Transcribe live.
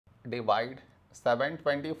divide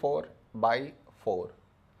 724 by 4.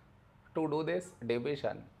 To do this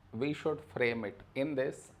division, we should frame it in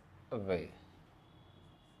this way.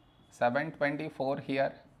 724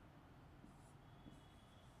 here,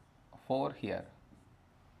 4 here.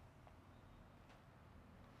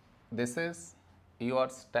 This is your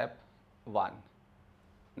step 1.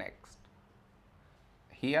 Next,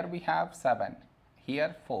 here we have 7,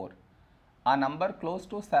 here 4. A number close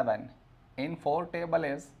to 7 in 4 table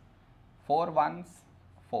is 4 ones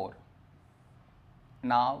 4.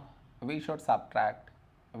 Now we should subtract,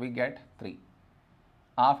 we get 3.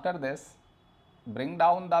 After this, bring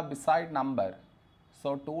down the beside number,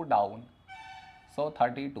 so 2 down, so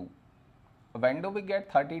 32. When do we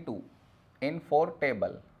get 32? In 4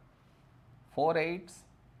 table, 4 8s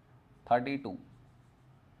 32.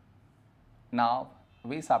 Now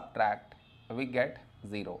we subtract, we get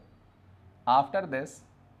 0. After this,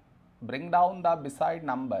 bring down the beside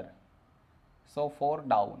number, so 4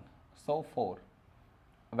 down, so 4.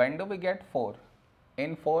 When do we get 4?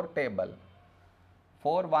 In 4 table,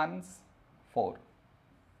 4 ones 4.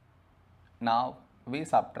 Now we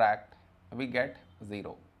subtract, we get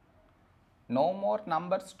 0. No more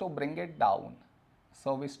numbers to bring it down,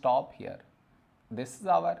 so we stop here. This is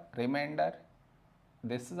our remainder,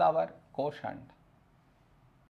 this is our quotient.